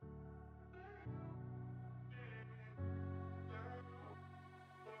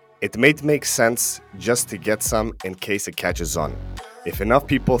It may make sense just to get some in case it catches on. If enough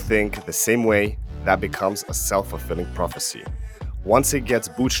people think the same way, that becomes a self-fulfilling prophecy. Once it gets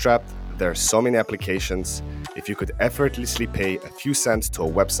bootstrapped, there are so many applications. If you could effortlessly pay a few cents to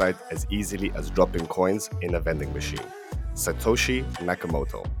a website as easily as dropping coins in a vending machine. Satoshi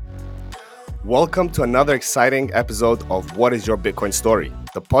Nakamoto. Welcome to another exciting episode of What is Your Bitcoin Story,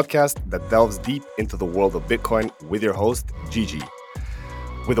 the podcast that delves deep into the world of Bitcoin with your host, Gigi.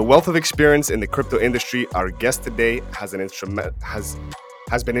 With a wealth of experience in the crypto industry, our guest today has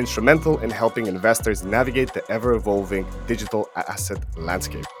been instrumental in helping investors navigate the ever-evolving digital asset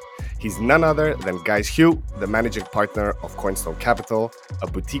landscape. He's none other than Gys Hough, the managing partner of Coinstone Capital, a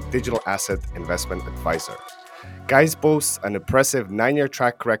boutique digital asset investment advisor. Gys boasts an impressive 9-year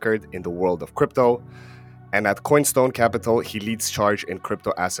track record in the world of crypto, and at Coinstone Capital, he leads charge in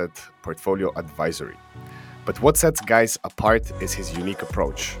crypto asset portfolio advisory. But what sets Gys apart is his unique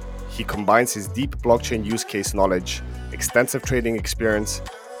approach. He combines his deep blockchain use case knowledge, extensive trading experience,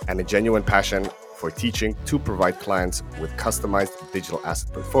 and a genuine passion for teaching to provide clients with customized digital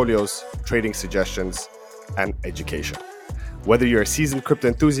asset portfolios, trading suggestions, and education. Whether you're a seasoned crypto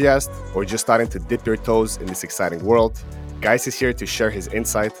enthusiast or just starting to dip your toes in this exciting world, Gys is here to share his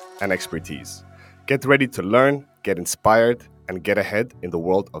insight and expertise. Get ready to learn, get inspired, and get ahead in the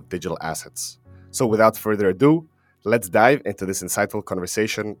world of digital assets. So without further ado, let's dive into this insightful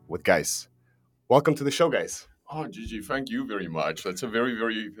conversation with Gys. Welcome to the show, Gys. Oh, Gigi, thank you very much. That's a very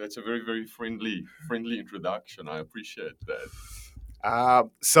friendly introduction. I appreciate that.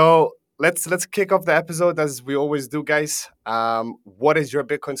 So let's kick off the episode as we always do, Gys. What is your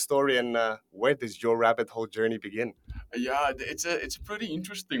Bitcoin story, and where does your rabbit hole journey begin? Yeah, it's a pretty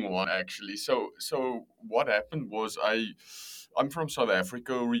interesting one actually. So what happened was I'm from South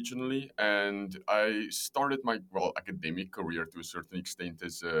Africa originally, and I started my academic career to a certain extent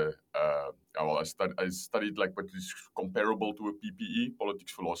as I studied like what is comparable to a PPE,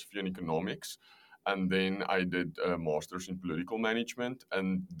 politics, philosophy, and economics. And then I did a master's in political management,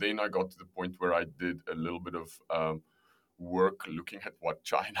 and then I got to the point where I did a little bit of work looking at what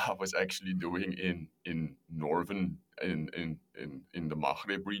China was actually doing in northern in the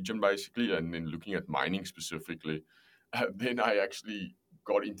Maghreb region basically, and then looking at mining specifically. Then I actually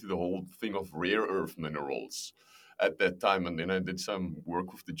got into the whole thing of rare earth minerals at that time, and then I did some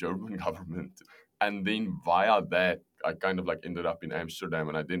work with the German government, and then via that I kind of like ended up in Amsterdam,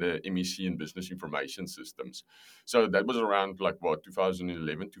 and I did a MEC in business information systems. So that was around like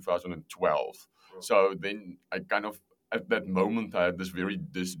 2011 2012. So then I kind of at that moment, I had this very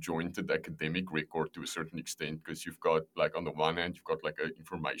disjointed academic record to a certain extent, because you've got like on the one hand, you've got like an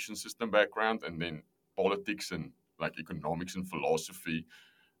information system background, and then politics and like economics and philosophy.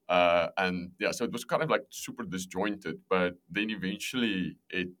 And yeah, so it was kind of like super disjointed, but then eventually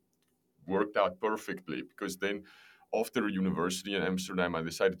it worked out perfectly, because then after university in Amsterdam, I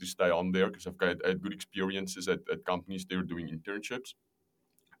decided to stay on there because I had good experiences at companies there doing internships.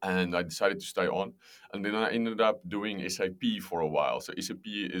 And I decided to stay on. And then I ended up doing SAP for a while. So SAP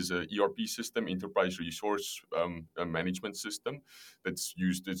is a ERP system, enterprise resource a management system that's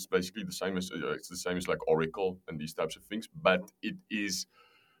used. It's basically the same as like Oracle and these types of things, but it is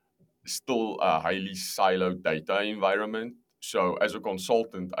still a highly siloed data environment. So as a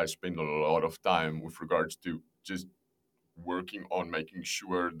consultant, I spend a lot of time with regards to just working on making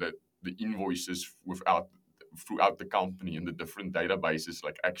sure that the invoices throughout the company and the different databases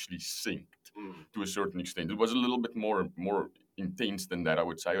like actually synced to a certain extent. It was a little bit more intense than that, I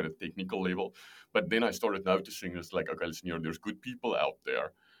would say, at a technical level. But then I started noticing it's like, okay, listen here, there's good people out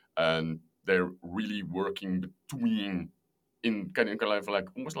there, and they're really working between in kind of like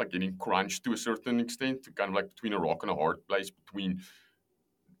almost like getting crunched to a certain extent, kind of like between a rock and a hard place, between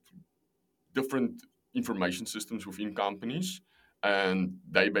different information systems within companies, and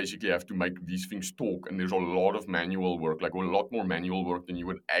they basically have to make these things talk. And there's a lot of manual work, like a lot more manual work than you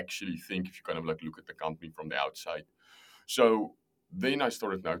would actually think if you kind of like look at the company from the outside. So then I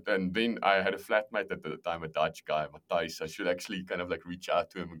started out, and then I had a flatmate at the time, a Dutch guy, Matthijs. I should actually kind of like reach out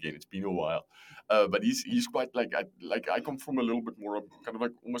to him again. It's been a while, but he's quite like I come from a little bit more kind of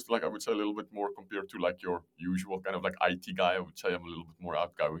like almost like I would say a little bit more compared to like your usual kind of like IT guy. I would say I'm a little bit more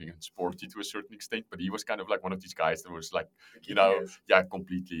outgoing and sporty to a certain extent, but he was kind of like one of these guys that was like, yeah,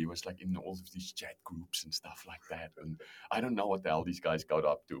 completely. He was like in all of these chat groups and stuff like that, and I don't know what the hell these guys got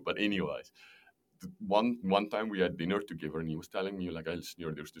up to, but anyways. One time we had dinner together, and he was telling me like, "Hey,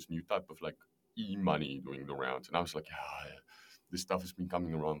 listen, there's this new type of like e-money doing the rounds," and I was like, "Yeah, this stuff has been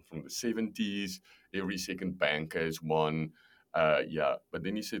coming around from the 70s. Every second bank has one, yeah." But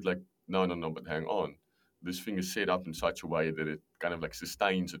then he said like, "No, but hang on. this thing is set up in such a way that it kind of like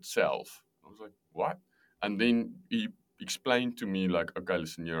sustains itself. I was like, what? And then he explained to me like, okay,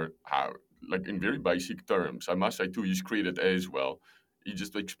 listen here, how, like in very basic terms, I must say to his credit as well, he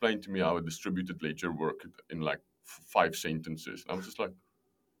just explained to me how a distributed ledger worked in like 5 sentences. And I was just like,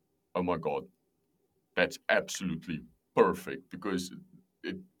 oh my God, that's absolutely perfect, because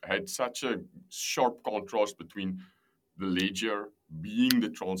it had such a sharp contrast between the ledger being the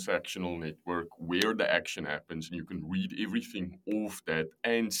transactional network where the action happens, and you can read everything off that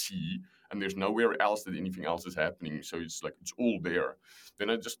and see, and there's nowhere else that anything else is happening. So it's like it's all there. Then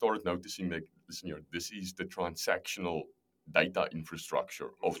I just started noticing that, listen here, this is the transactional data infrastructure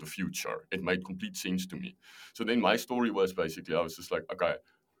of the future. It made complete sense to me. So then my story was basically, I was just like, okay,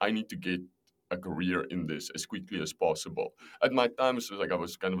 I need to get a career in this as quickly as possible. At my time, it was like I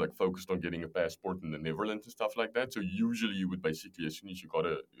was kind of like focused on getting a passport in the Netherlands and stuff like that. So usually you would basically, as soon as you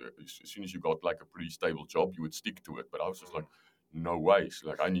got like a pretty stable job, you would stick to it. But I was just like, no ways.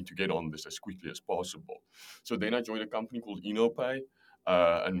 Like I need to get on this as quickly as possible. So then I joined a company called InnoPay,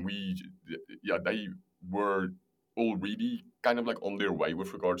 and they were already kind of like on their way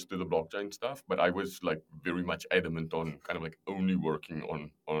with regards to the blockchain stuff, but I was like very much adamant on kind of like only working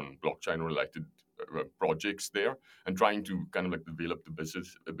on blockchain related projects there, and trying to kind of like develop the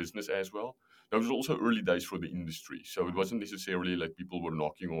business as well. Those were also early days for the industry, so it wasn't necessarily like people were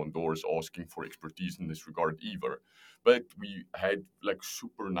knocking on doors asking for expertise in this regard either. But we had like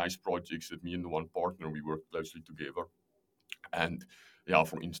super nice projects that me and the one partner, we worked closely together. And yeah,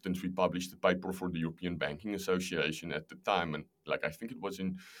 for instance, we published a paper for the European Banking Association at the time, and like I think it was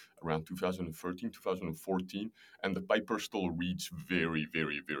in around 2013, 2014, and the paper still reads very,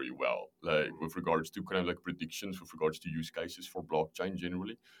 very, very well. Like with regards to kind of like predictions, with regards to use cases for blockchain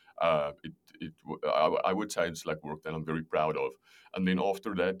generally, I would say it's like work that I'm very proud of. And then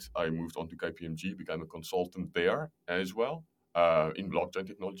after that, I moved on to KPMG, became a consultant there as well, in blockchain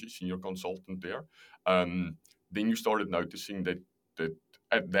technology, senior consultant there. Um, then you started noticing that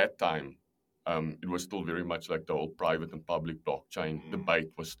at that time, it was still very much like the whole private and public blockchain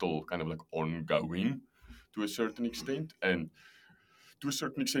debate was still kind of like ongoing to a certain extent. And to a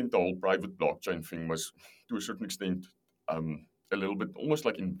certain extent, the whole private blockchain thing was, to a certain extent, a little bit almost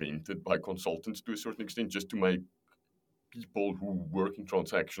like invented by consultants to a certain extent, just to make people who work in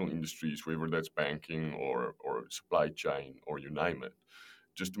transactional industries, whether that's banking or supply chain or you name it,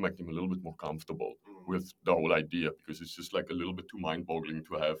 just to make them a little bit more comfortable with the whole idea, because it's just like a little bit too mind-boggling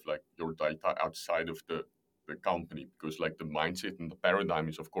to have like your data outside of the company, because like the mindset and the paradigm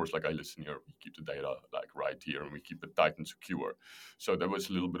is, of course, like, I listen here, we keep the data like right here and we keep it tight and secure. So there was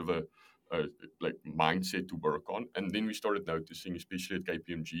a little bit of a like mindset to work on. And then we started noticing, especially at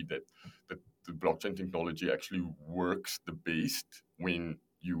KPMG, that the blockchain technology actually works the best when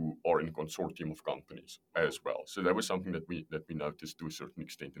you are in a consortium of companies as well. So that was something that we noticed to a certain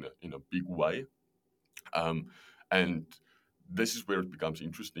extent in a big way. And this is where it becomes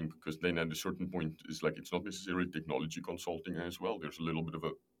interesting, because then at a certain point is like it's not necessarily technology consulting as well. There's a little bit of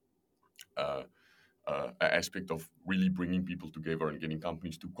a aspect of really bringing people together and getting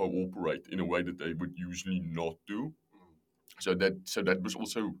companies to cooperate in a way that they would usually not do. So that was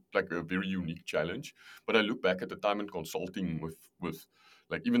also like a very unique challenge. But I look back at the time in consulting with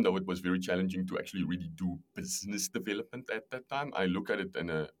like, even though it was very challenging to actually really do business development at that time, I look at it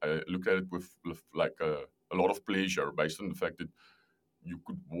with like a lot of pleasure, based on the fact that you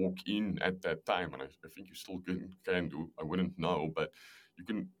could walk in at that time, and I think you still can do. I wouldn't know, but you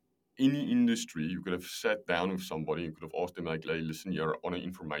can. Any industry, you could have sat down with somebody, you could have asked them like, "Hey, listen, you're on an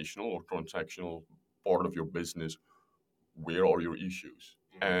informational or transactional part of your business. Where are your issues?"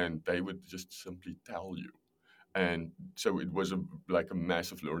 And they would just simply tell you. And so it was like a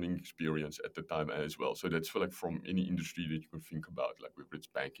massive learning experience at the time as well. So that's for like from any industry that you can think about, like whether it's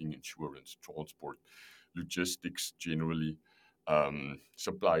banking, insurance, transport, logistics generally,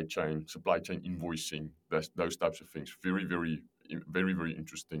 supply chain invoicing, those types of things. Very, very, very, very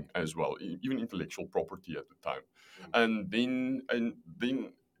interesting as well. Even intellectual property at the time. And then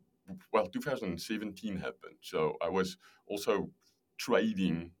well, 2017 happened. So I was also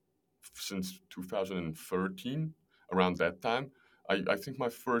trading since 2013. Around that time, I think my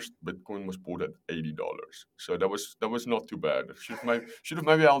first Bitcoin was bought at $80. So that was not too bad. Should have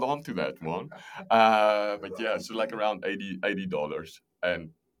maybe held on to that one. But yeah, so like around $80,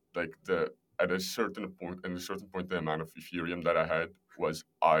 and like at a certain point, the amount of Ethereum that I had was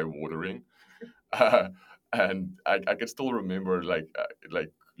eye watering. And I can still remember like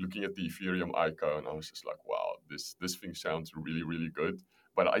looking at the Ethereum icon, I was just like, wow, this thing sounds really, really good.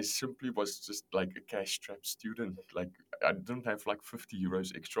 but I simply was just like a cash-strapped student. Like I didn't have like 50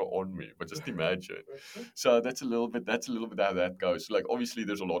 euros extra on me, but just imagine. So that's a little bit how that goes. Like obviously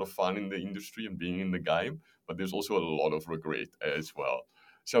there's a lot of fun in the industry and being in the game, but there's also a lot of regret as well.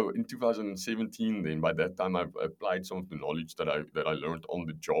 So in 2017, then by that time, I've applied some of the knowledge that I learned on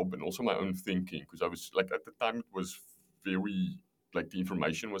the job and also my own thinking, because I was like at the time it was very like the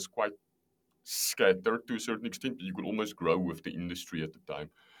information was quite scattered to a certain extent, but you could almost grow with the industry at the time.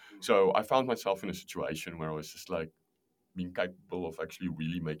 So I found myself in a situation where I was just like being capable of actually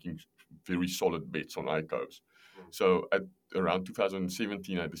really making very solid bets on ICOs. So at around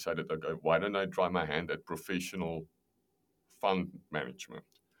 2017, I decided, okay, why don't I try my hand at professional fund management?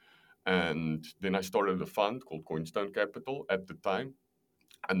 And then I started a fund called Coinstone Capital at the time.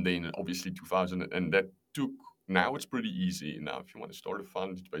 And then obviously 2000, and that took, now it's pretty easy. Now, if you want to start a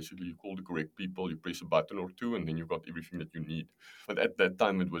fund, it's basically you call the correct people, you press a button or two, and then you've got everything that you need. But at that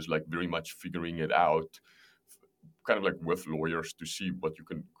time, it was like very much figuring it out, kind of like with lawyers to see what you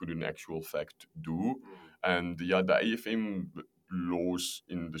could in actual fact do. And yeah, the AFM laws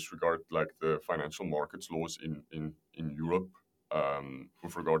in this regard, like the financial markets laws in Europe,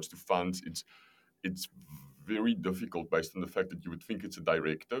 with regards to funds, it's very difficult based on the fact that you would think it's a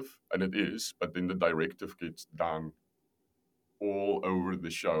directive, and it is, but then the directive gets done all over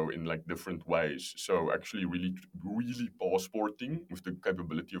the show in like different ways. So actually really passporting with the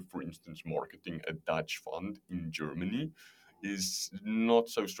capability of, for instance, marketing a Dutch fund in Germany is not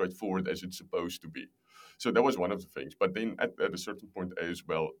so straightforward as it's supposed to be. So that was one of the things. But then at a certain point as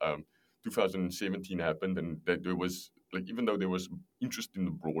well, 2017 happened, and that there was like, even though there was interest in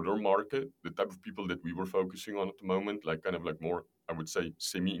the broader market, the type of people that we were focusing on at the moment, like kind of like more, I would say,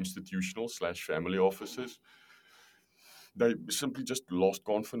 semi-institutional / family offices, they simply just lost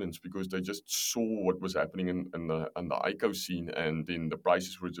confidence because they just saw what was happening in the ICO scene, and then the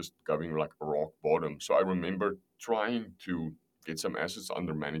prices were just going like rock bottom. So I remember trying to get some assets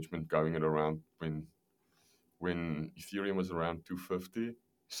under management going at around when Ethereum was around 250.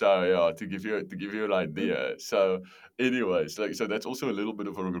 So yeah, to give you an idea. So anyways, like, so that's also a little bit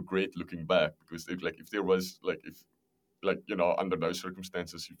of a regret looking back, because if there was like, you know, under those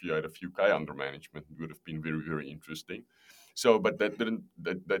circumstances, if you had a few K under management, it would have been very, very interesting. So, but that didn't,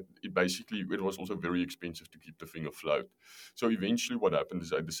 that it basically, it was also very expensive to keep the thing afloat. So eventually what happened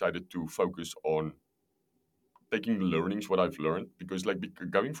is I decided to focus on taking the learnings, what I've learned, because like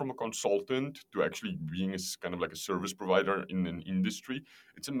going from a consultant to actually being kind of like a service provider in an industry,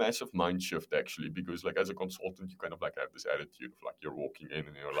 it's a massive mind shift actually, because like as a consultant, you kind of like have this attitude of like you're walking in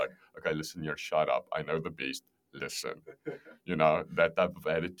and you're like, okay, listen here, shut up. I know the best. Listen, you know, that type of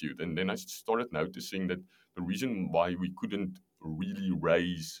attitude. And then I started noticing that the reason why we couldn't really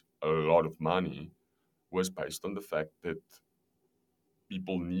raise a lot of money was based on the fact that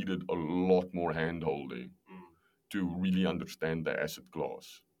people needed a lot more hand holding to really understand the asset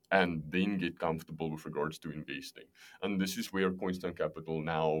class and then get comfortable with regards to investing. And this is where Coinstone Capital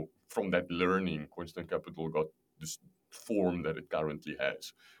now, from that learning, Coinstone Capital got this form that it currently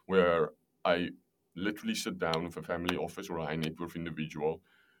has, where I literally sit down with a family office or a high net worth individual.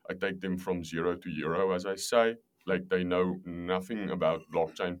 I take them from zero to euro, as I say. Like they know nothing about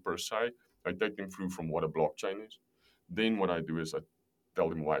blockchain per se. I take them through from what a blockchain is. Then what I do is I tell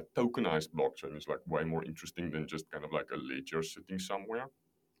them why tokenized blockchain is like way more interesting than just kind of like a ledger sitting somewhere.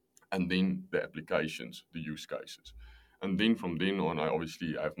 And then the applications, the use cases. And then from then on, I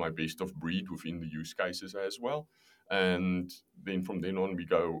obviously have my best of breed within the use cases as well. And then from then on, we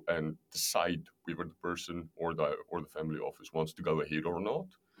go and decide whether the person or the family office wants to go ahead or not.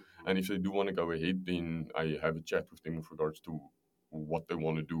 And if they do want to go ahead, then I have a chat with them with regards to what they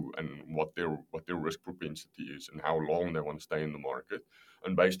want to do and what their risk propensity is and how long they want to stay in the market.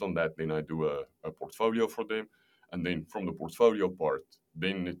 And based on that, then I do a portfolio for them. And then from the portfolio part,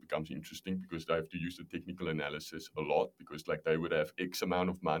 then it becomes interesting because they have to use the technical analysis a lot, because like they would have X amount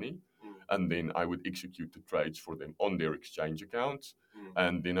of money and then I would execute the trades for them on their exchange accounts.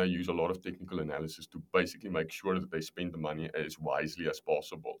 And then I use a lot of technical analysis to basically make sure that they spend the money as wisely as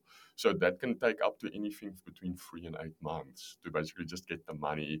possible. So that can take up to anything between 3 and 8 months to basically just get the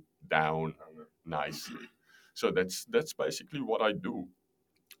money down nicely. So that's basically what I do.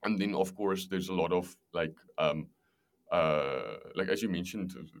 And then of course there's a lot of like as you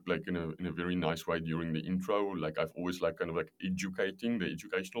mentioned, like in a very nice way during the intro, like I've always like kind of like educating. The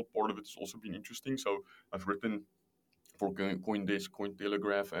educational part of it has also been interesting. So I've written for CoinDesk,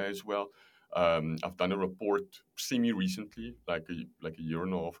 Cointelegraph as well. I've done a report semi recently, like a year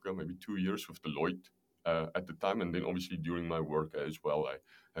and a half ago, maybe 2 years, with Deloitte at the time, and then obviously during my work as well, I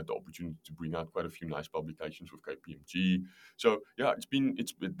had the opportunity to bring out quite a few nice publications with KPMG. So yeah,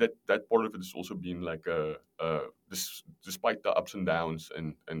 it's that part of it has also been like despite the ups and downs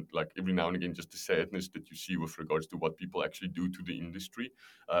and like every now and again just the sadness that you see with regards to what people actually do to the industry.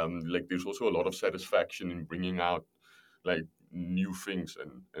 Like there's also a lot of satisfaction in bringing out like new things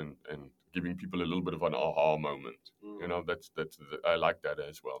and giving people a little bit of an aha moment. You know, that's I like that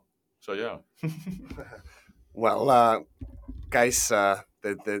as well. So yeah. Well, guys,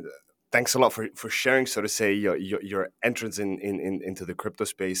 thanks a lot for sharing, so to say, your entrance into the crypto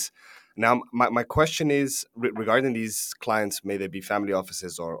space. Now, my question is regarding these clients, may they be family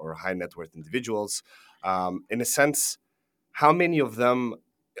offices or high net worth individuals. In a sense, how many of them,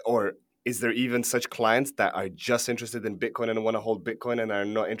 or is there even such clients that are just interested in Bitcoin and want to hold Bitcoin and are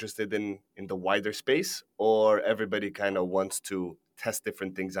not interested in the wider space, or everybody kind of wants to test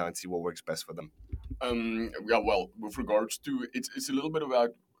different things out and see what works best for them? Yeah, well, with regards to it's a little bit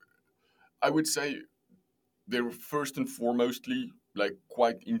about, I would say they're first and foremostly like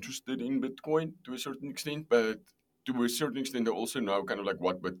quite interested in Bitcoin to a certain extent, but to a certain extent they also know kind of like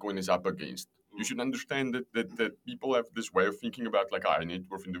what Bitcoin is up against. You should understand that people have this way of thinking about like a high net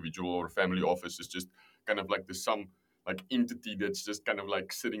worth individual or family office is just kind of like some like entity that's just kind of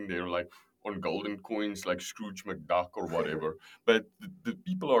like sitting there like on golden coins like Scrooge McDuck or whatever. But the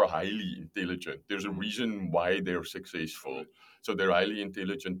people are highly intelligent. There's a reason why they're successful. So they're highly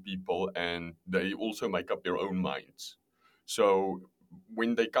intelligent people and they also make up their own minds. So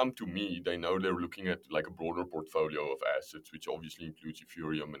when they come to me, they know they're looking at like a broader portfolio of assets, which obviously includes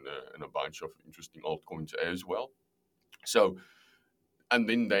Ethereum and a bunch of interesting altcoins as well. So, and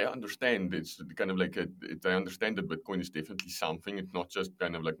then they understand it's kind of like they understand that Bitcoin is definitely something. It's not just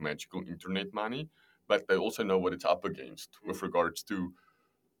kind of like magical internet money, but they also know what it's up against with regards to,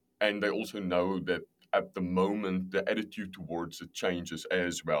 and they also know that at the moment the attitude towards it changes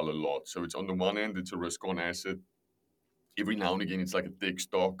as well a lot. So it's on the one hand it's a risk on asset. Every now and again it's like a tech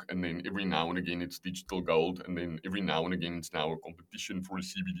stock, and then every now and again it's digital gold, and then every now and again it's now a competition for a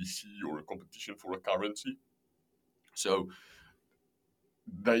CBDC or a competition for a currency. So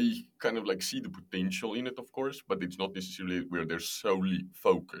they kind of like see the potential in it, of course, but it's not necessarily where they're solely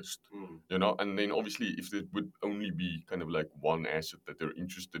focused, you know. And then obviously, if it would only be kind of like one asset that they're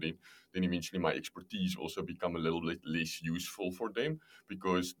interested in, then eventually my expertise also become a little bit less useful for them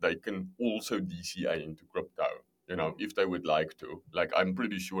because they can also DCA into crypto, you know, if they would like to. Like, I'm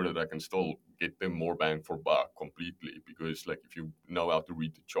pretty sure that I can still get them more bang for buck completely because, like, if you know how to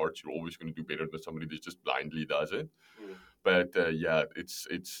read the charts, you're always going to do better than somebody that just blindly does it. But yeah,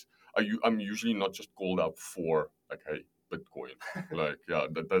 I'm usually not just called up for like, hey, Bitcoin. Like, yeah,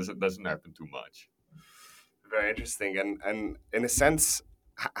 that doesn't happen too much. Very interesting. And in a sense,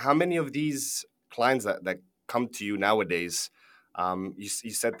 how many of these clients that come to you nowadays, you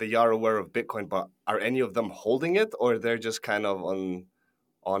said they are aware of Bitcoin, but are any of them holding it, or they're just kind of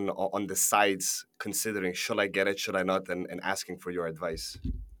on the sides considering, should I get it, should I not, and asking for your advice?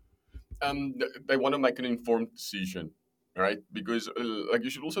 They want to make an informed decision, right? Because like you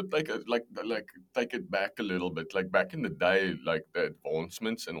should also take take it back a little bit. Like back in the day, like the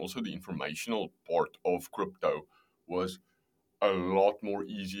advancements and also the informational part of crypto was a lot more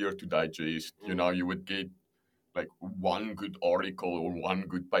easier to digest. You know, you would get like one good article or one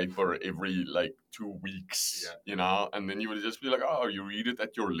good paper every like 2 weeks, you know, and then you would just be like, oh, you read it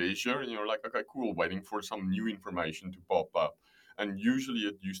at your leisure and you're like, okay, cool, waiting for some new information to pop up. And usually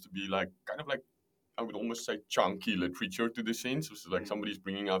it used to be like kind of like, I would almost say chunky literature to the sense. It's like somebody's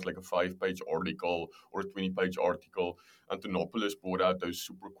bringing out like a 5-page article or a 20-page article. Antonopoulos brought out those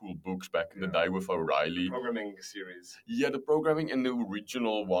super cool books back in the day with O'Reilly. Programming series. Yeah, the programming and the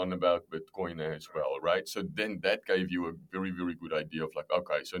original one about Bitcoin as well, right? So then that gave you a very, very good idea of like,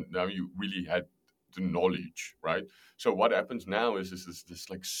 okay, so now you really had the knowledge, right? So what happens now is there's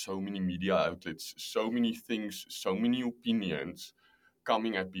like so many media outlets, so many things, so many opinions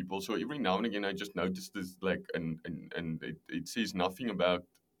coming at people. So every now and again, I just notice this, like, and it says nothing about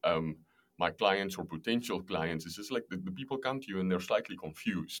my clients or potential clients. It's just like the people come to you and they're slightly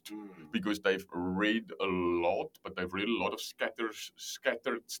confused because they've read a lot, but they've read a lot of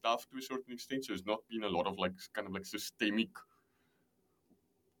scattered stuff to a certain extent. So there's not been a lot of like kind of like systemic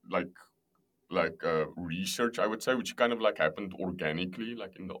like research, I would say, which kind of like happened organically,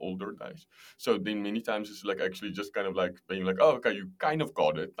 like in the older days. So then many times it's like actually just kind of like being like, oh, okay, you kind of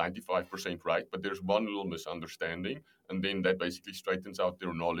got it 95% right, but there's one little misunderstanding, and then that basically straightens out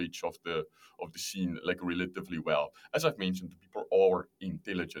their knowledge of the scene like relatively well. As I've mentioned, people are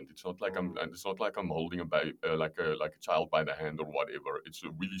intelligent. It's not like I'm holding like a child by the hand or whatever. It's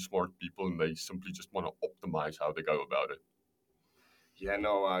really smart people, and they simply just want to optimize how they go about it. Yeah,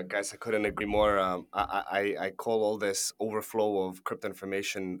 no, guys, I couldn't agree more. I call all this overflow of crypto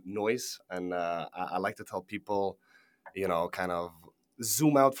information noise, and I like to tell people, kind of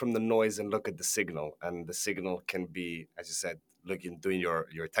zoom out from the noise and look at the signal. And the signal can be, as you said, looking doing your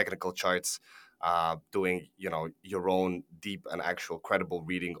technical charts, doing your own deep and actual credible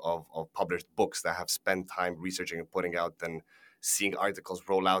reading of published books that have spent time researching and putting out, and seeing articles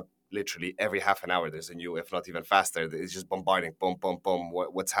roll out literally every half an hour. There's a new, if not even faster. It's just bombarding, boom, boom, boom.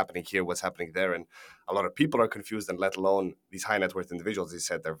 What's happening here? What's happening there? And a lot of people are confused, and let alone these high net worth individuals. They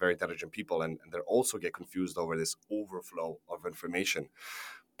said they're very intelligent people, and they also get confused over this overflow of information.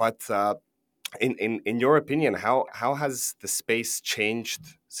 But in your opinion, how has the space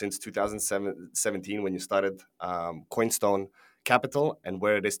changed since 2017 when you started Coinstone Capital, and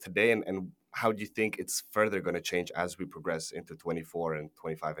where it is today, and how do you think it's further going to change as we progress into 24 and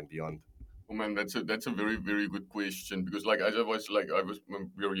 25 and beyond? Oh man, that's a very very good question, because like as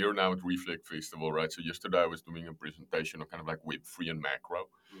we're here now at Reflect Festival, right? So yesterday I was doing a presentation on kind of like Web3 and macro,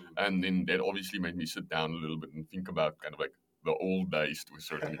 and then that obviously made me sit down a little bit and think about kind of like the old days to a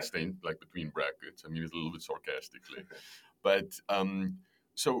certain extent, like between brackets. I mean, it's a little bit sarcastically, but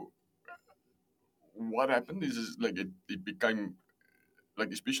so what happened is like it became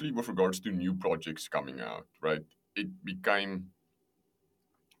like, especially with regards to new projects coming out, right? It became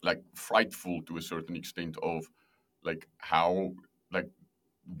like frightful to a certain extent of like how like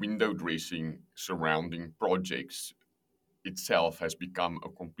window dressing surrounding projects itself has become a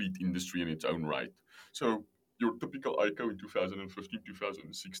complete industry in its own right. So your typical ICO in 2015,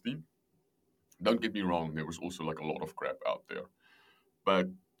 2016, don't get me wrong, there was also like a lot of crap out there. But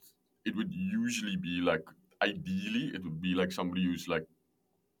it would usually be like, ideally, it would be like somebody who's like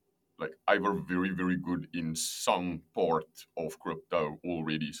either very very good in some part of crypto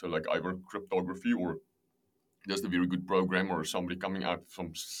already, so like either cryptography or just a very good programmer, or somebody coming out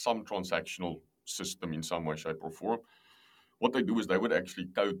from some transactional system in some way, shape, or form. What they do is they would actually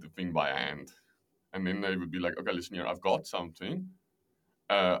code the thing by hand, and then they would be like, okay, listen here, I've got something,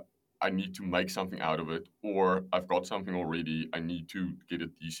 uh, I need to make something out of it, or I've got something already, I need to get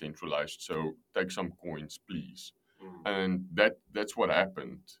it decentralized, so take some coins, please. And that's what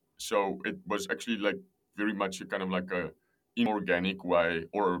happened. So it was actually like very much a kind of like a inorganic way,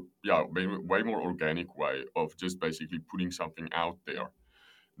 or yeah, way more organic way of just basically putting something out there.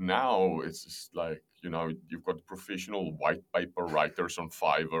 Now it's just like, you've got professional white paper writers on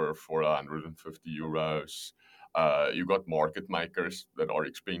Fiverr for 150 euros. You got market makers that are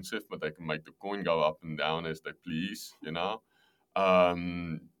expensive, but they can make the coin go up and down as they please.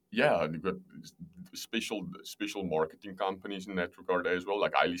 Yeah, you've got special marketing companies in that regard as well,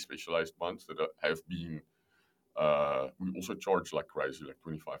 like highly specialized ones that have been. We also charge like crazy, like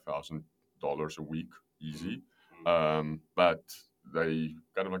 $25,000 a week, easy. But they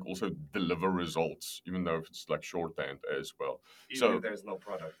kind of like also deliver results, even though it's like shorthand as well. Even if there's no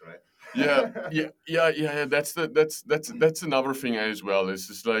product, right? Yeah. That's another thing as well. It's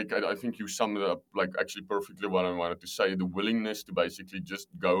just like I think you summed it up like actually perfectly what I wanted to say. The willingness to basically just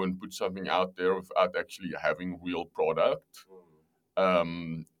go and put something out there without actually having real product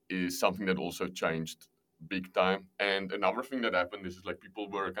is something that also changed big time. And another thing that happened is like people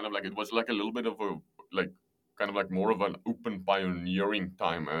were kind of like, it was like a little bit of a like kind of like more of an open pioneering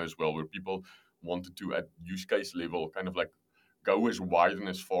time as well, where people wanted to at use case level kind of like go as wide and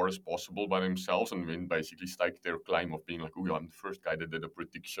as far as possible by themselves, and then basically stake their claim of being like, oh, I'm the first guy that did a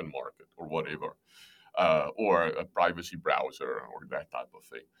prediction market or whatever, or a privacy browser or that type of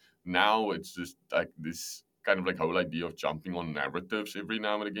thing. Now it's just like this kind of like whole idea of jumping on narratives every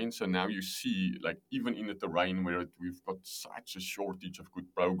now and again. So now you see, like, even in a terrain where we've got such a shortage of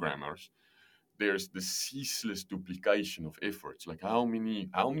good programmers, there's the ceaseless duplication of efforts. Like, how many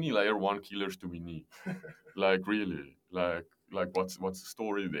layer one killers do we need? Like, really, like what's the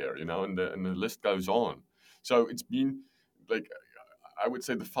story there? And the list goes on. So it's been like, I would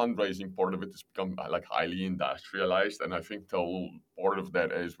say the fundraising part of it has become like highly industrialized, and I think the whole part of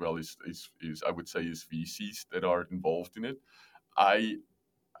that as well is I would say is VCs that are involved in it. I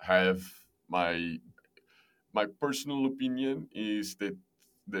have my personal opinion is that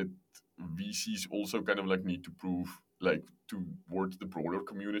VCs also kind of like need to prove like towards the broader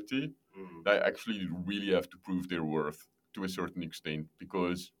community They actually really have to prove their worth to a certain extent,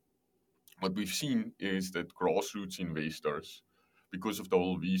 because what we've seen is that grassroots investors, because of the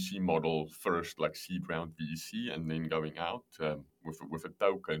whole VC model, first like seed round VC and then going out with a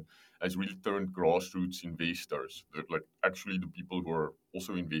token, has really turned grassroots investors, like actually the people who are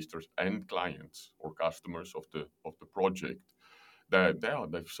also investors and clients or customers of the project, that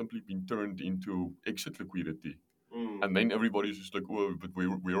they've simply been turned into exit liquidity. And then everybody's just like, oh, but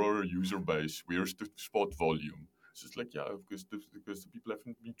we're our user base. Where's the spot volume? It's just like, yeah, because the people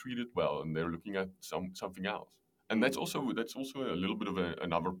haven't been treated well, and they're looking at something else. And that's also a little bit of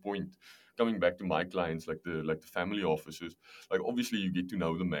another point. Coming back to my clients, like the family offices, like obviously you get to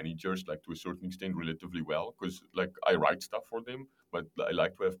know the managers like to a certain extent relatively well, because like I write stuff for them, but I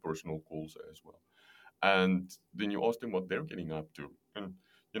like to have personal calls as well. And then you ask them what they're getting up to, and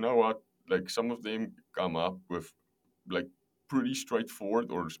you know what? Like some of them come up with like pretty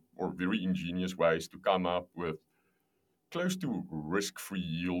straightforward or very ingenious ways to come up with close to risk-free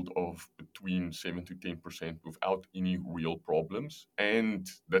yield of between 7 to 10% without any real problems. And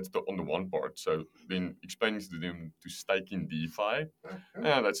that's on the one part. So then explaining to them to stake in DeFi,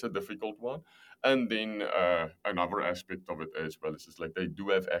 that's a difficult one. And then another aspect of it as well is just like they do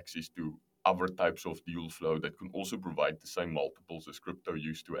have access to other types of deal flow that can also provide the same multiples as crypto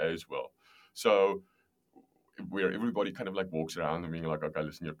used to as well. So where everybody kind of like walks around and being like, okay,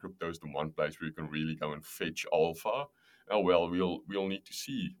 listen, your crypto is the one place where you can really go and fetch alpha. Oh well, we'll need to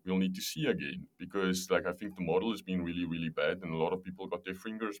see again, because like I think the model has been really really bad, and a lot of people got their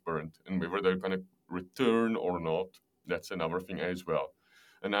fingers burnt, and whether they're going to return or not, that's another thing as well.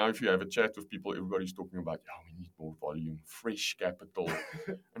 And now if you have a chat with people, everybody's talking about, yeah, we need more volume, fresh capital,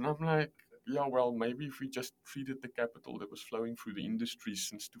 and I'm like, yeah, well, maybe if we just treated the capital that was flowing through the industry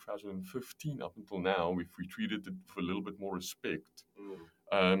since 2015 up until now, if we treated it with a little bit more respect,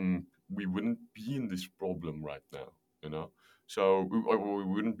 we wouldn't be in this problem right now, you know? So we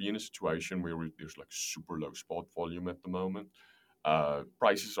wouldn't be in a situation where there's like super low spot volume at the moment.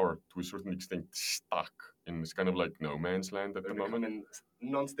 Prices are to a certain extent stuck in this kind of like no man's land at the moment.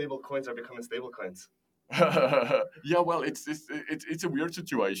 Non-stable coins are becoming stable coins. Yeah, well, it's a weird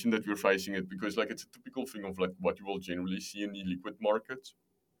situation that we're facing it, because like it's a typical thing of like what you will generally see in the liquid markets.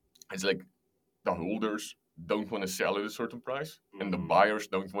 It's like the holders don't want to sell at a certain price, and the buyers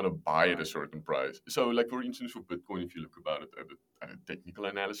don't want to buy at a certain price. So, like for instance, for Bitcoin, if you look about it at a technical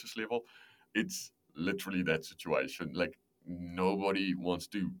analysis level, it's literally that situation. Like nobody wants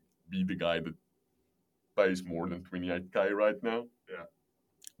to be the guy that pays more than 28K right now. Yeah.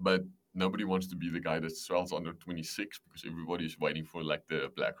 But nobody wants to be the guy that sells under 26, because everybody's waiting for like the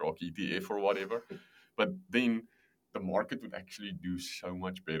BlackRock ETF or whatever. But then the market would actually do so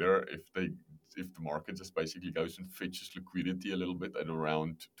much better if the market just basically goes and fetches liquidity a little bit at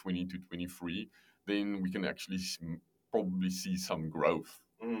around 20 to 23. Then we can actually probably see some growth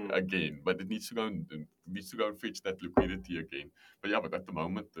again. But it needs to go and fetch that liquidity again. But yeah, but at the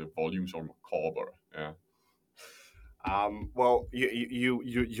moment the volumes are macabre. Yeah. Well,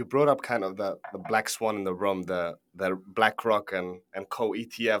 you brought up kind of the black swan in the room, the BlackRock and co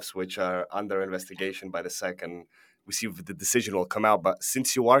ETFs, which are under investigation by the SEC, and we see if the decision will come out. But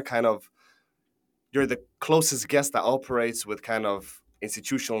since you're the closest guest that operates with kind of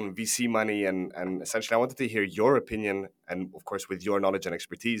institutional and VC money, and essentially, I wanted to hear your opinion, and of course, with your knowledge and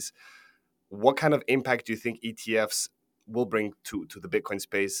expertise, what kind of impact do you think ETFs will bring to the Bitcoin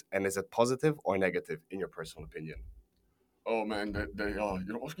space, and is it positive or negative in your personal opinion? Oh man, they are.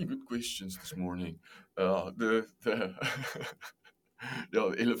 You're asking good questions this morning. The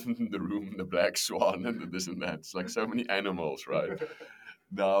the elephant in the room, the black swan, and the this and that. It's like so many animals, right?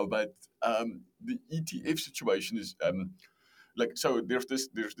 No, but the ETF situation is like, so. There's this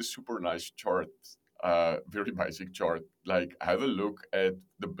super nice chart, very basic chart. Like have a look at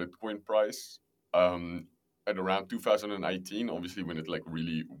the Bitcoin price. At around 2018, obviously when it like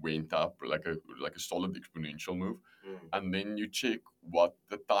really went up like a solid exponential move, and then you check what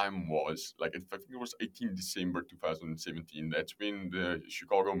the time was. Like I think it was 18 December 2017. That's when the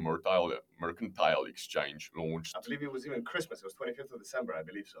Chicago Mercantile Exchange launched. I believe it was even Christmas. It was 25th of December, I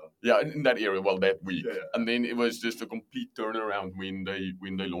believe so. Yeah, in that area, well, that week. Yeah. And then it was just a complete turnaround when they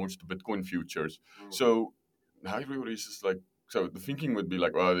launched the Bitcoin futures. So now everybody's just like, so the thinking would be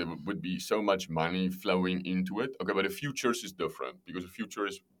like, well, there would be so much money flowing into it. Okay, but the futures is different, because the future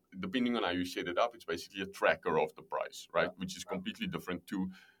is, depending on how you set it up, it's basically a tracker of the price, right? Yeah. Which is completely different to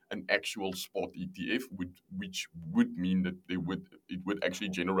an actual spot ETF, which would mean that it would actually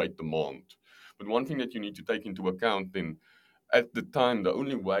generate demand. But one thing that you need to take into account then, at the time, the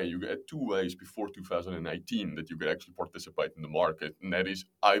only way you had two ways before 2018 that you could actually participate in the market, and that is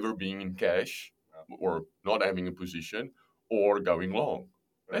either being in cash or not having a position or going long.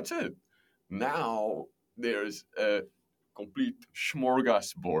 That's it. Now there's a complete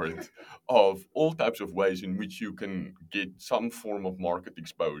smorgasbord of all types of ways in which you can get some form of market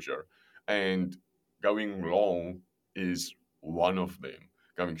exposure, and going long is one of them.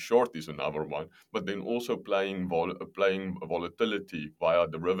 Going short is another one, but then also playing volatility via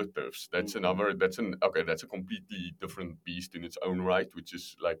derivatives. That's another. That's a completely different beast in its own right, which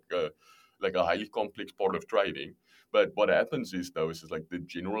is like a highly complex part of trading. But what happens is though is like the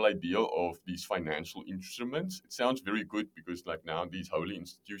general idea of these financial instruments. It sounds very good because like now these holy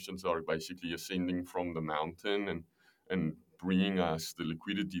institutions are basically ascending from the mountain and bringing us the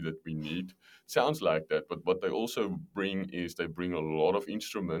liquidity that we need. Sounds like that, but what they also bring is they bring a lot of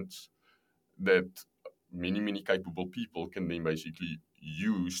instruments that many capable people can then basically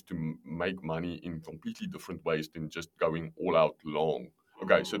use to make money in completely different ways than just going all out long.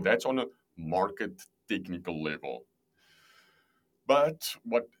 Okay, so that's on a market technical level. But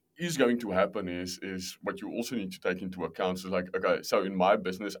what is going to happen is what you also need to take into account is like, okay, so in my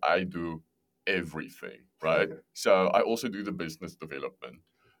business I do everything, right? So I also do the business development.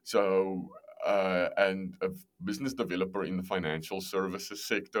 So and a business developer in the financial services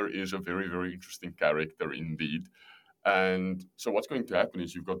sector is a very interesting character indeed. And so what's going to happen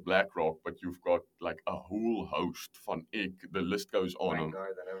is you've got BlackRock, but you've got like a whole host van Eck. The list goes on.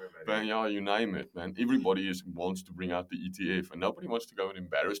 Vanguard and everybody. But yeah, you name it, man. Everybody wants to bring out the ETF, and nobody wants to go and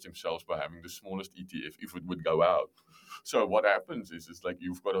embarrass themselves by having the smallest ETF if it would go out. So what happens is like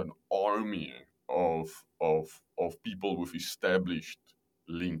you've got an army of people with established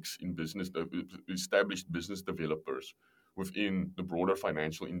links in business, established business developers within the broader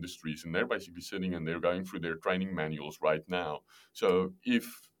financial industries, and they're basically sitting and they're going through their training manuals right now. So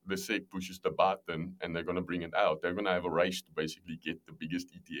if the SEC pushes the button and they're going to bring it out, they're going to have a race to basically get the biggest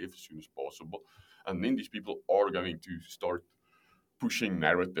ETF as soon as possible. And then these people are going to start pushing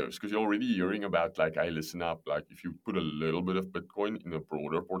narratives because you're already hearing about like, hey, listen up, like if you put a little bit of Bitcoin in a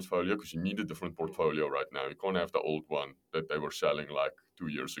broader portfolio, because you need a different portfolio right now. You can't have the old one that they were selling like 2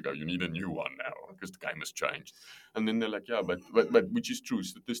 years ago. You need a new one now because the game has changed. And then they're like, yeah, but which is true,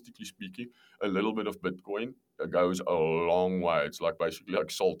 statistically speaking, a little bit of Bitcoin goes a long way. It's like basically like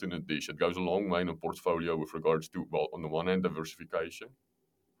salt in a dish. It goes a long way in a portfolio with regards to, well, on the one hand, diversification,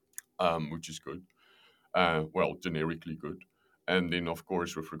 which is good. Well, generically good. And then, of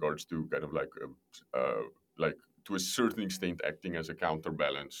course, with regards to kind of like to a certain extent, acting as a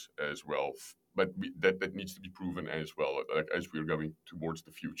counterbalance as well. But that needs to be proven as well, like as we're going towards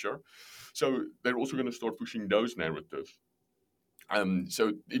the future. So they're also going to start pushing those narratives.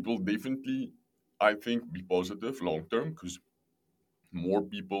 So it will definitely, I think, be positive long term because more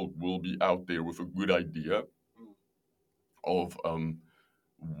people will be out there with a good idea of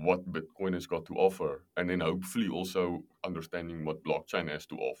what Bitcoin has got to offer, and then hopefully also understanding what blockchain has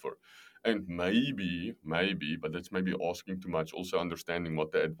to offer. And maybe, but that's maybe asking too much, also understanding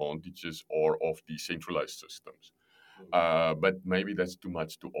what the advantages are of decentralized systems. But maybe that's too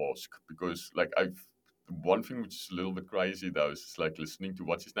much to ask because, like, one thing which is a little bit crazy though is like listening to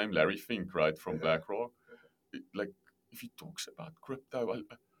what's his name, Larry Fink, right, from BlackRock. Like, if he talks about crypto,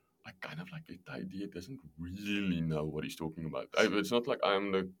 I kind of like get the idea. Doesn't really know what he's talking about. It's not like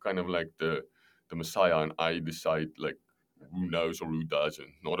I'm the kind of like the messiah and I decide like who knows or who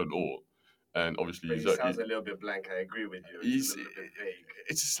doesn't. Not at all. And obviously, But he sounds a little bit blank. I agree with you. It's a little bit vague.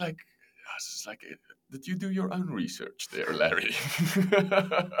 It's just like, did you do your own research there, Larry?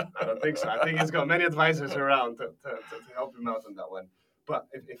 I don't think so. I think he's got many advisors around to help him out on that one. But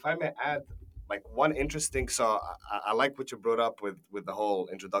if I may add, like one interesting, so I like what you brought up with the whole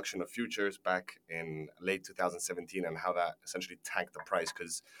introduction of futures back in late 2017 and how that essentially tanked the price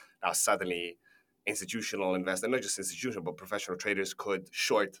because now suddenly institutional investors, not just institutional, but professional traders could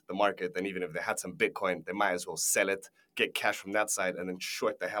short the market. And even if they had some Bitcoin, they might as well sell it, get cash from that side, and then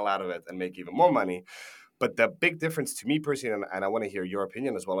short the hell out of it and make even more money. But the big difference to me personally, and I want to hear your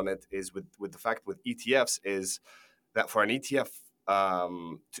opinion as well on it, is with the fact with ETFs is that for an ETF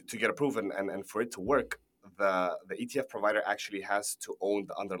to get approved and for it to work, the ETF provider actually has to own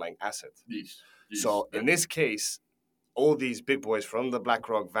the underlying asset. Yes. So in this case, all these big boys from the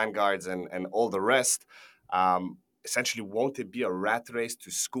BlackRock, Vanguards, and all the rest, essentially, won't it be a rat race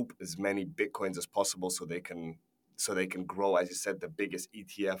to scoop as many Bitcoins as possible so they can grow, as you said, the biggest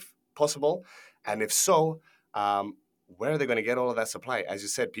ETF possible? And if so, where are they going to get all of that supply? As you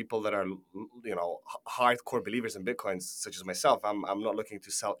said, people that are, hardcore believers in Bitcoins, such as myself, I'm not looking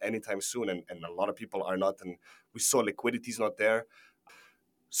to sell anytime soon, and a lot of people are not, and we saw liquidity is not there.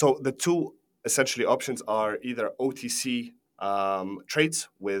 So the two essentially options are either OTC trades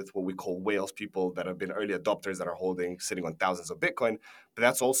with what we call whales, people that have been early adopters that are sitting on thousands of Bitcoin, but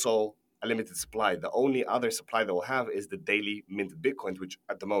that's also a limited supply. The only other supply that we'll have is the daily minted Bitcoins, which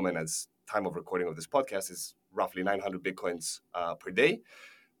at the moment, as time of recording of this podcast, is roughly 900 Bitcoins per day.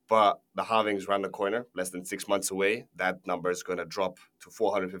 But the halving is around the corner, less than 6 months away. That number is going to drop to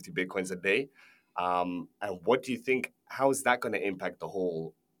 450 Bitcoins a day. And what do you think, how is that going to impact the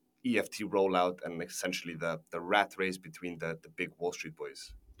whole EFT rollout and essentially the rat race between the big Wall Street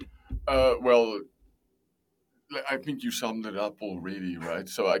boys? Well, I think you summed it up already, right?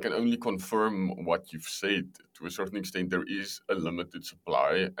 So I can only confirm what you've said. To a certain extent, there is a limited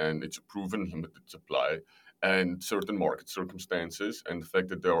supply, and it's a proven limited supply, and certain market circumstances, and the fact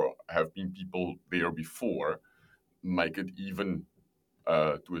that there have been people there before make it even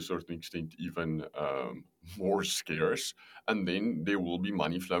to a certain extent, even more scarce. And then there will be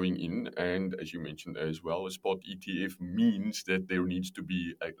money flowing in. And as you mentioned as well, a spot ETF means that there needs to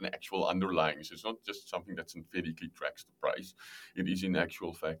be an actual underlying. So it's not just something that synthetically tracks the price. It is in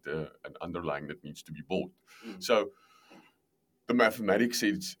actual fact an underlying that needs to be bought. So the mathematics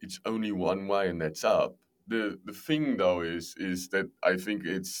says it's only one way, and that's up. The thing though is that I think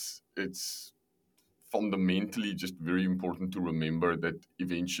it's fundamentally just very important to remember that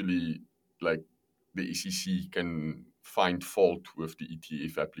eventually, like, the SEC can find fault with the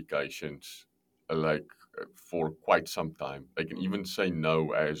ETF applications, for quite some time. They can even say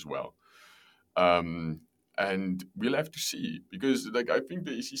no as well. And we'll have to see, because I think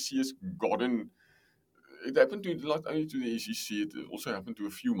the SEC has gotten. It happened to not only to the SEC, it also happened to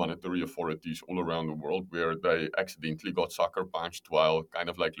a few monetary authorities all around the world where they accidentally got sucker punched while kind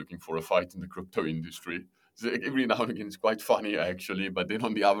of like looking for a fight in the crypto industry. So every now and again, it's quite funny actually, but then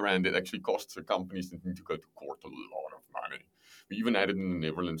on the other hand, it actually costs the companies that need to go to court a lot of money. We even had it in the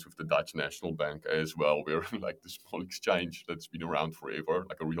Netherlands with the Dutch National Bank as well, where like the small exchange that's been around forever,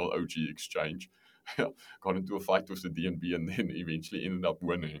 like a real OG exchange, got into a fight with the DNB and then eventually ended up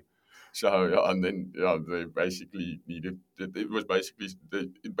winning. So and then they basically needed. It was basically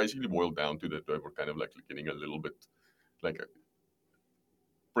it basically boiled down to that they were kind of like getting a little bit like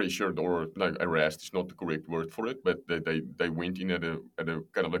pressured, or like harassed is not the correct word for it, but they went in at a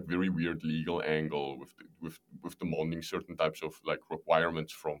kind of like very weird legal angle with demanding certain types of like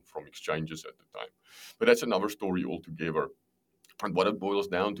requirements from exchanges at the time. But that's another story altogether. And what it boils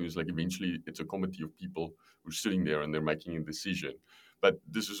down to is like eventually it's a committee of people who's sitting there and they're making a decision. But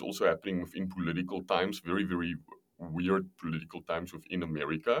this is also happening within political times, very, very weird political times within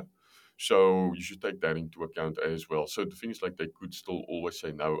America. So you should take that into account as well. So the thing is like they could still always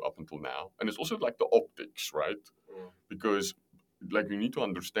say no up until now. And it's also like the optics, right? Because like you need to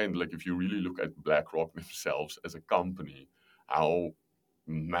understand, like if you really look at BlackRock themselves as a company, how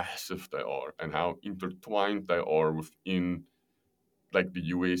massive they are and how intertwined they are within like the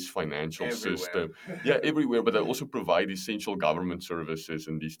US financial Everywhere. system. Yeah, everywhere, but they also provide essential government services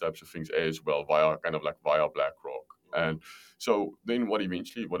and these types of things as well via BlackRock. And so then what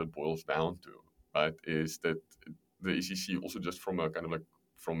it boils down to, right, is that the SEC also just from a kind of like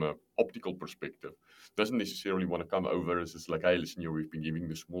from a optical perspective doesn't necessarily want to come over as it's like, hey, listen, we've been giving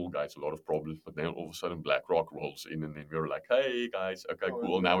the small guys a lot of problems, but then all of a sudden BlackRock rolls in and then we're like, hey guys, okay,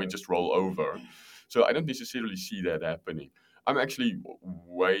 cool, now we just roll over. So I don't necessarily see that happening. I'm actually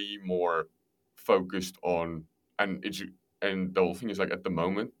way more focused on, and the whole thing is like at the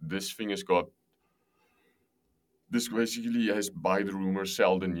moment, this basically has buy the rumor,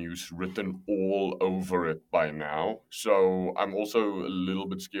 sell the news written all over it by now. So I'm also a little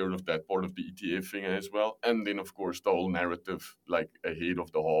bit scared of that part of the ETF thing as well. And then of course the whole narrative like ahead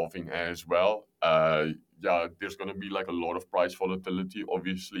of the halving as well. There's going to be like a lot of price volatility,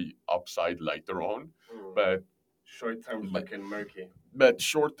 obviously upside later on, but Short term looking murky. But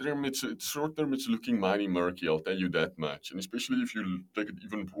short term, it's looking mighty murky. I'll tell you that much. And especially if you take it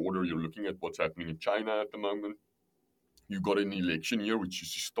even broader, you're looking at what's happening in China at the moment. You got an election year, which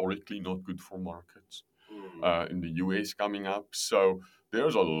is historically not good for markets. In the US coming up, so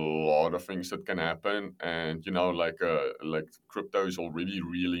there's a lot of things that can happen, and like crypto is already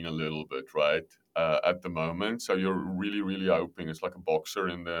reeling a little bit, right, at the moment. So you're really, really hoping it's like a boxer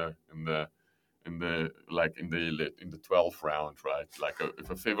in the 12th round, right? Like if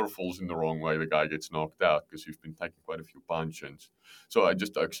a feather falls in the wrong way, the guy gets knocked out because you've been taking quite a few punches. So I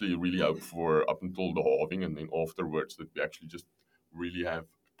just actually really hope for up until the halving and then afterwards that we actually just really have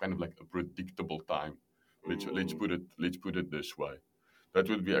kind of like a predictable time Let's put it this way. That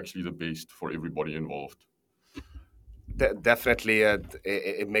would be actually the best for everybody involved. Definitely,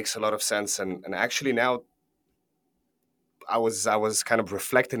 it makes a lot of sense, and actually now I was kind of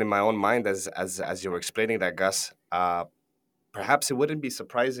reflecting in my own mind as you were explaining that, Gus. Perhaps it wouldn't be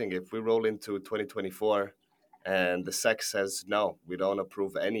surprising if we roll into 2024 and the SEC says no, we don't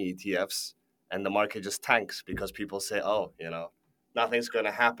approve any ETFs, and the market just tanks because people say, oh, nothing's going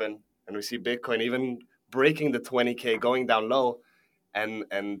to happen, and we see Bitcoin even breaking the 20K, going down low, and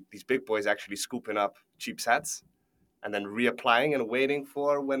these big boys actually scooping up cheap sats and then reapplying and waiting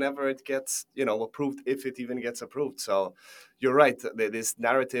for whenever it gets approved, if it even gets approved. So you're right, this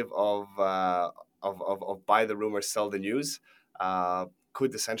narrative of buy the rumor, sell the news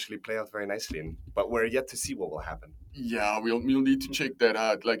could essentially play out very nicely, but we're yet to see what will happen. Yeah, we'll need to check that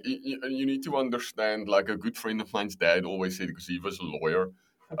out. Like you need to understand. Like a good friend of mine's dad always said, because he was a lawyer,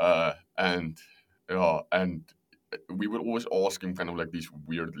 and and we would always ask him kind of like these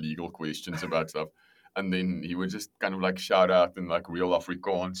weird legal questions about stuff, and then he would just kind of like shout out in like real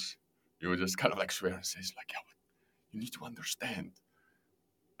Afrikaans. He would just kind of like swear and says like, "Yeah, but you need to understand.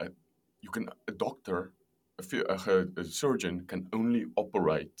 Uh, a doctor, a surgeon can only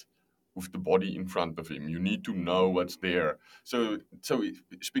operate with the body in front of him. You need to know what's there. So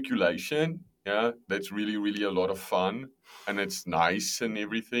speculation, yeah, that's really, really a lot of fun, and it's nice and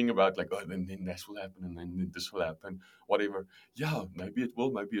everything about like, oh, then this will happen, and then this will happen, whatever. Yeah, maybe it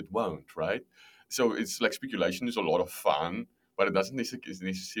will, maybe it won't, right? So it's like speculation is a lot of fun, but it doesn't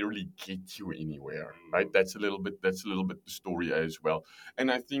necessarily get you anywhere, right? That's a little bit the story as well.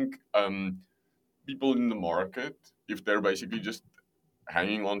 And I think people in the market, if they're basically just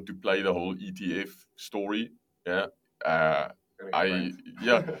hanging on to play the whole ETF story, yeah, uh, I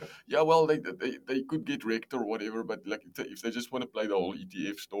yeah yeah. Well, they could get wrecked or whatever, but like if they just want to play the whole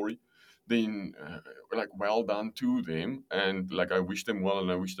ETF story, then like well done to them, and like I wish them well,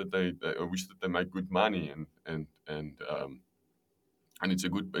 and I wish that they make good money, and it's a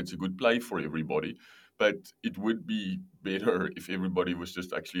good play for everybody. But it would be better if everybody was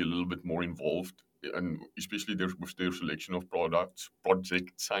just actually a little bit more involved, and especially with their selection of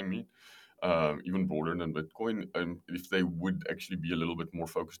projects. I mean, even broader than Bitcoin, if they would actually be a little bit more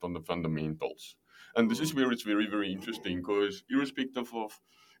focused on the fundamentals. And this is where it's very, very interesting, because irrespective of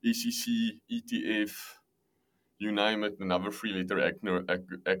ECC, ETF, you name it, another three-letter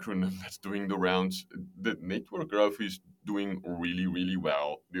acronym that's doing the rounds, the network growth is doing really, really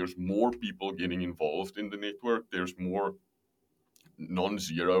well. There's more people getting involved in the network. There's more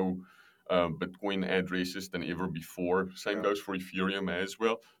non-zero Bitcoin addresses than ever before. Same goes for Ethereum as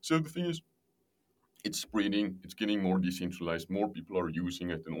well. So the thing is, it's spreading, it's getting more decentralized, more people are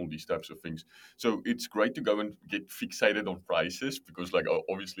using it, and all these types of things. So it's great to go and get fixated on prices, because like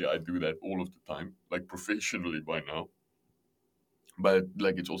obviously I do that all of the time, like professionally by now. But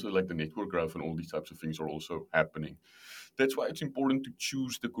like it's also like the network graph and all these types of things are also happening. That's why it's important to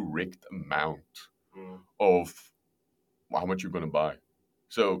choose the correct amount of how much you're going to buy.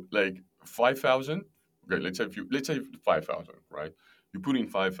 So like 5,000, okay, let's say 5,000, right? You put in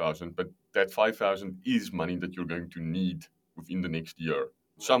 5,000, but that 5,000 is money that you're going to need within the next year,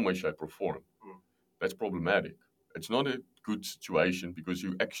 some way, shape, or form. That's problematic. It's not a good situation, because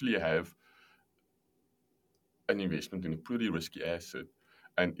you actually have an investment in a pretty risky asset,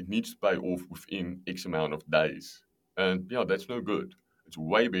 and it needs to pay off within X amount of days. And yeah, that's no good. It's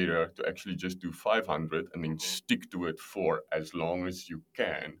way better to actually just do 500 and then stick to it for as long as you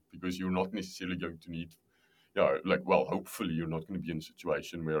can, because you're not necessarily going to need, like, well, hopefully you're not going to be in a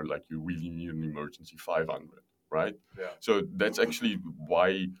situation where like you really need an emergency 500, right? Yeah. So that's actually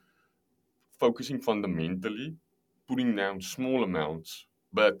why focusing fundamentally, putting down small amounts,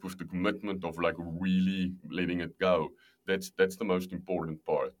 but with the commitment of like really letting it go. That's the most important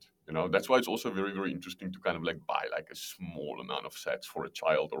part. That's why it's also very, very interesting to kind of like buy like a small amount of sats for a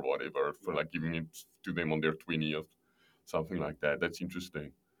child or whatever, for like giving it to them on their 20th, something like that. That's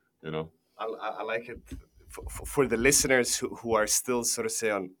interesting, you know. I like it. For the listeners who are still sort of say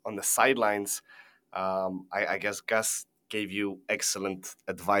on the sidelines, I guess Gus gave you excellent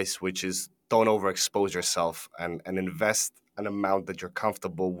advice, which is don't overexpose yourself, and invest an amount that you're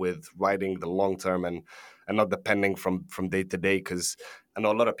comfortable with riding the long term, and not depending from day to day. Because I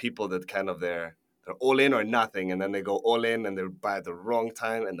know a lot of people that kind of they're all in or nothing, and then they go all in and they buy at the wrong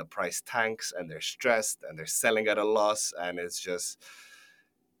time, and the price tanks, and they're stressed, and they're selling at a loss, and it's just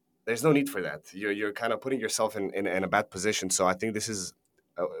there's no need for that. You're kind of putting yourself in a bad position. So I think this is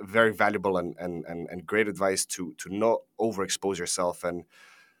a very valuable and great advice to not overexpose yourself. And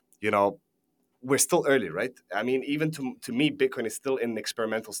you know, we're still early, right? I mean, even to me, Bitcoin is still in an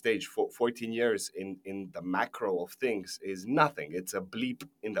experimental stage. For 14 years in the macro of things is nothing. It's a bleep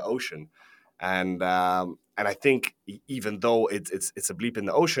in the ocean, and I think even though it's a bleep in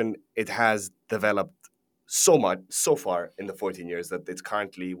the ocean, it has developed so much so far in the 14 years that it's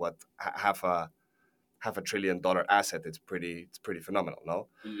currently what half a trillion dollar asset. It's pretty phenomenal, no?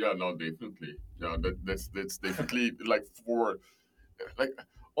 Yeah, no, definitely. Yeah, that's definitely like for like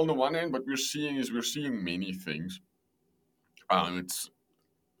on the one hand, what we're seeing many things. It's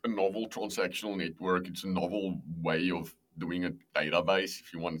a novel transactional network. It's a novel way of doing a database,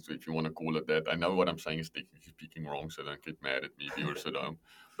 if you want to call it that. I know what I'm saying is technically speaking wrong, so don't get mad at me, viewers at home.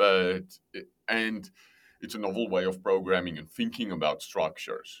 And it's a novel way of programming and thinking about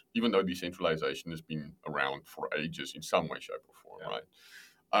structures, even though decentralization has been around for ages in some way, shape, or form, right?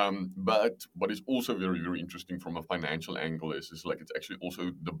 But what is also very, very interesting from a financial angle is like it's actually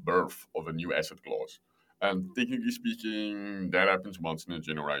also the birth of a new asset class. And technically speaking, that happens once in a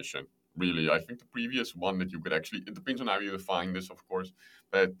generation. Really, I think the previous one that you could actually, it depends on how you define this, of course,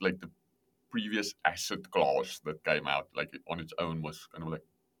 but like the previous asset class that came out, like on its own, was kind of like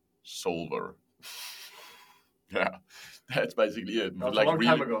silver. Yeah, that's basically it. That was Like a long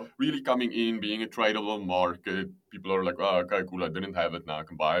time ago. really coming in, being a tradable market. People are like, oh, okay, cool. I didn't have it now. I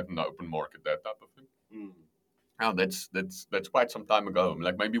can buy it in the open market. That type of thing. Mm. Now that's quite some time ago.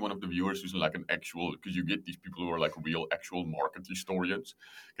 Like maybe one of the viewers who's like an actual, because you get these people who are like real actual market historians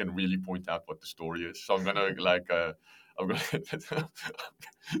can really point out what the story is. So I'm gonna I'm gonna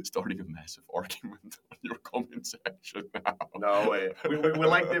starting a massive argument on your comment section now. No way. We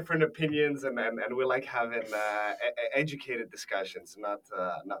like different opinions, and we like having educated discussions, not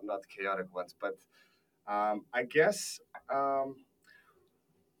chaotic ones. But I guess, well,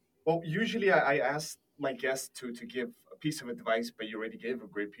 usually I ask my guests to give a piece of advice, but you already gave a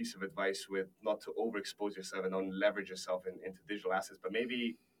great piece of advice with not to overexpose yourself and don't leverage yourself into digital assets. But maybe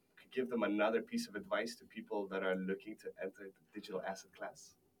you could give them another piece of advice to people that are looking to enter the digital asset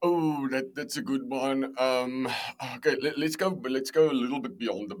class. Oh, that's a good one. Okay, let's go a little bit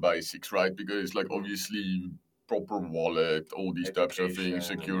beyond the basics, right? Because like obviously proper wallet, all these types of things,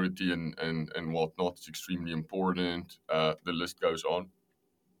 Education. security and whatnot is extremely important. The list goes on.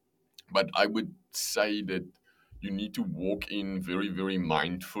 But I would say that you need to walk in very, very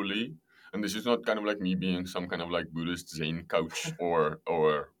mindfully. And this is not kind of like me being some kind of like Buddhist Zen coach or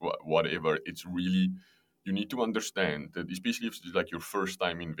whatever. It's really you need to understand that, especially if it's like your first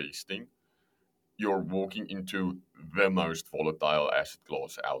time investing, you're walking into the most volatile asset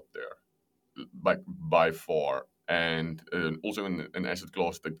class out there, by far, and also an asset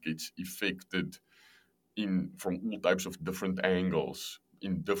class that gets affected in from all types of different angles,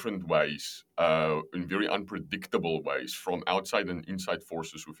 in different ways, in very unpredictable ways, from outside and inside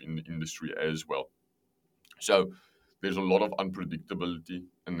forces within the industry as well. So there's a lot of unpredictability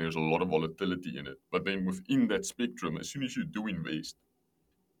and there's a lot of volatility in it. But then within that spectrum, as soon as you do invest,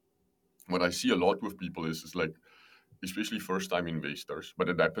 what I see a lot with people is like, especially first time investors, but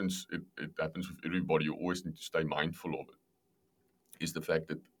it happens with everybody. You always need to stay mindful of it, is the fact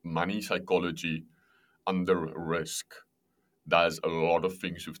that money psychology under risk does a lot of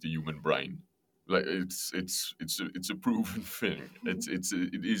things with the human brain. Like it's a proven thing. It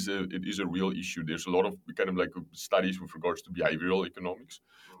is a real issue. There's a lot of kind of like studies with regards to behavioral economics.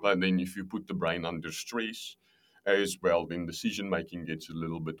 But then if you put the brain under stress as well, then decision making gets a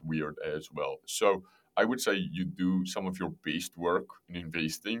little bit weird as well. So I would say you do some of your best work in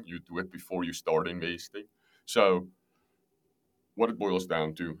investing. You do it before you start investing. So what it boils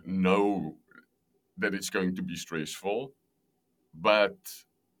down to, know that it's going to be stressful, but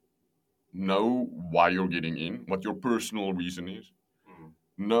know why you're getting in, what your personal reason is.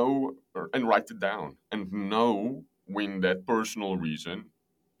 Know and write it down, and know when that personal reason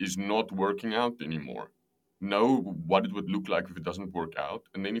is not working out anymore. Know what it would look like if it doesn't work out,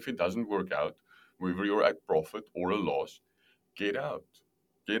 and then if it doesn't work out, whether you're at profit or a loss, get out.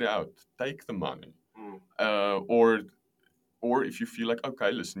 Get out. Take the money. Or if you feel like,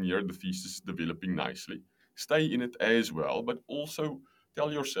 okay, listen, here the thesis is developing nicely, stay in it as well, but also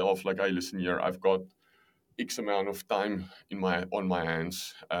tell yourself like, hey, listen, here I've got X amount of time on my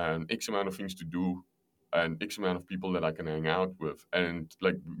hands, and X amount of things to do, and X amount of people that I can hang out with, and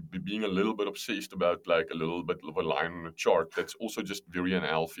like being a little bit obsessed about like a little bit of a line on a chart, that's also just very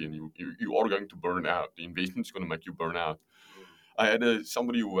unhealthy, and you are going to burn out. The investment's going to make you burn out. I had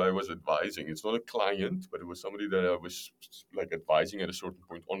somebody who I was advising. It's not a client, but it was somebody that I was like advising at a certain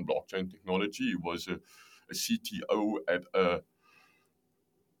point on blockchain technology. He was a CTO at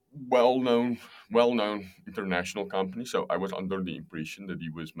well-known international company. So I was under the impression that he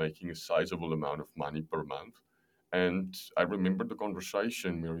was making a sizable amount of money per month. And I remember the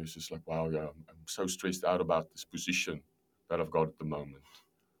conversation where he was just like, wow, yeah, I'm so stressed out about this position that I've got at the moment.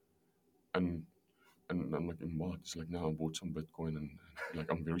 And I'm like, in what? It's like, no, I bought some Bitcoin and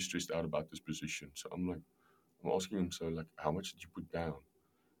like, I'm very stressed out about this position. So I'm asking him, so like, how much did you put down?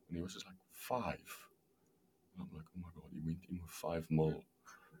 And he was just like, 5. And I'm like, oh my God, he went in with 5 mil.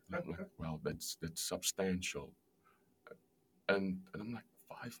 And I'm like, wow, that's substantial. And I'm like,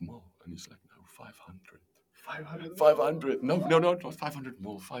 5 mil. And he's like, no, 500. 500. No, not 500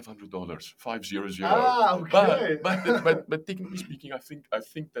 mil, $500. 500. Ah, okay. But technically speaking, I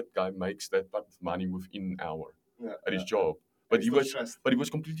think that guy makes that type of money within an hour at his job. But he was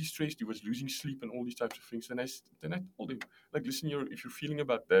completely stressed. He was losing sleep and all these types of things. And then I told him, like, listen, if you're feeling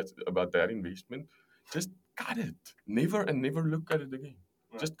about that investment, just cut it. Never look at it again.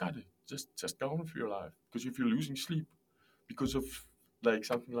 Right. Just cut it. Just go on with your life. Because if you're losing sleep because of like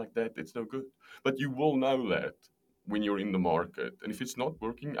something like that, it's no good. But you will know that when you're in the market. And if it's not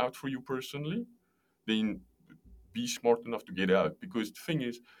working out for you personally, then be smart enough to get out. Because the thing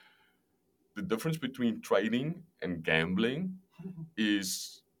is, the difference between trading and gambling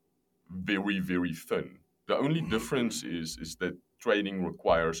is very, very thin. The only difference is that trading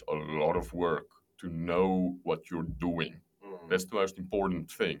requires a lot of work to know what you're doing. That's the most important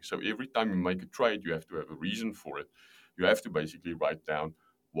thing. So every time you make a trade, you have to have a reason for it. You have to basically write down,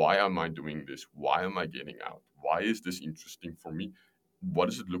 why am I doing this? Why am I getting out? Why is this interesting for me? What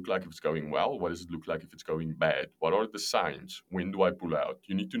does it look like if it's going well? What does it look like if it's going bad? What are the signs? When do I pull out?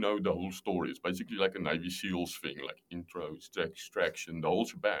 You need to know the whole story. It's basically like a Navy SEALs thing, like intro, extraction, the whole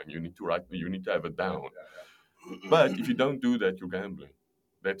shebang. You need to have it down. But if you don't do that, you're gambling.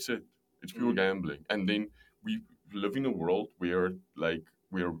 That's it. It's pure gambling. And then we live in a world where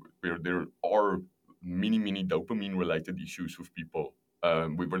there are many dopamine related issues with people,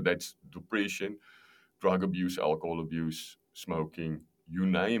 whether that's depression, drug abuse, alcohol abuse, smoking, you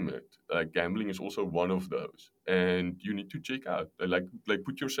name it. Like gambling is also one of those, and you need to check out. Like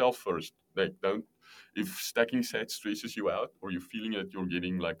put yourself first. Like don't. If stacking sats stresses you out, or you're feeling that you're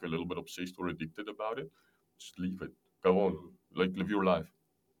getting like a little bit obsessed or addicted about it, just leave it. Go on. Like live your life.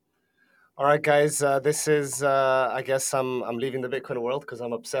 All right, guys. This is, I guess, I'm leaving the Bitcoin world because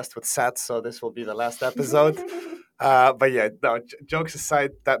I'm obsessed with sats. So this will be the last episode. But yeah, no. Jokes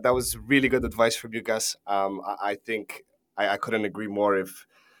aside, that was really good advice from you guys. I think I couldn't agree more. If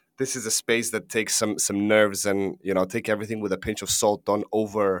this is a space that takes some nerves and take everything with a pinch of salt. Don't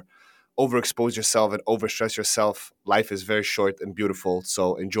overexpose yourself and overstress yourself. Life is very short and beautiful.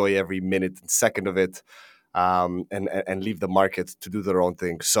 So enjoy every minute and second of it, and leave the market to do their own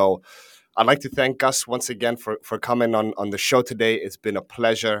thing. So I'd like to thank Gus once again for coming on the show today. It's been a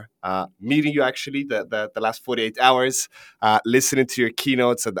pleasure meeting you, actually, the last 48 hours, listening to your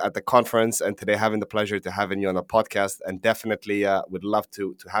keynotes at the conference, and today having the pleasure to having you on the podcast. And definitely would love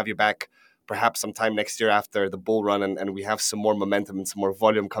to have you back perhaps sometime next year after the bull run and we have some more momentum and some more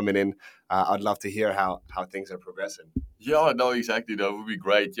volume coming in. I'd love to hear how things are progressing. Yeah, no, exactly. That would be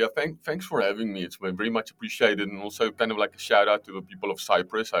great. Yeah, thanks for having me. It's very much appreciated, and also kind of like a shout out to the people of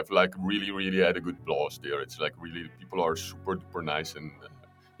Cyprus. I've like really had a good blast there. It's like really people are super duper nice, and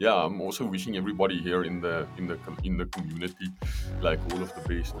yeah, I'm also wishing everybody here in the community like all of the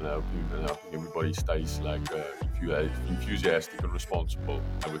best, and hoping everybody stays like enthusiastic and responsible.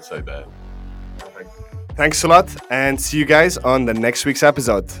 I would say that. Perfect. Thanks a lot, and see you guys on the next week's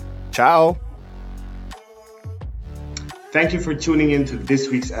episode. Ciao. Thank you for tuning in to this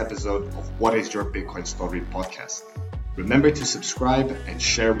week's episode of What is Your Bitcoin Story podcast. Remember to subscribe and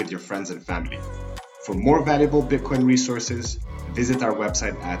share with your friends and family. For more valuable Bitcoin resources, visit our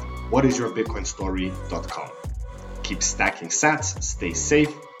website at whatisyourbitcoinstory.com. Keep stacking sats, stay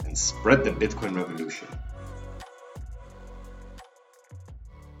safe, and spread the Bitcoin revolution.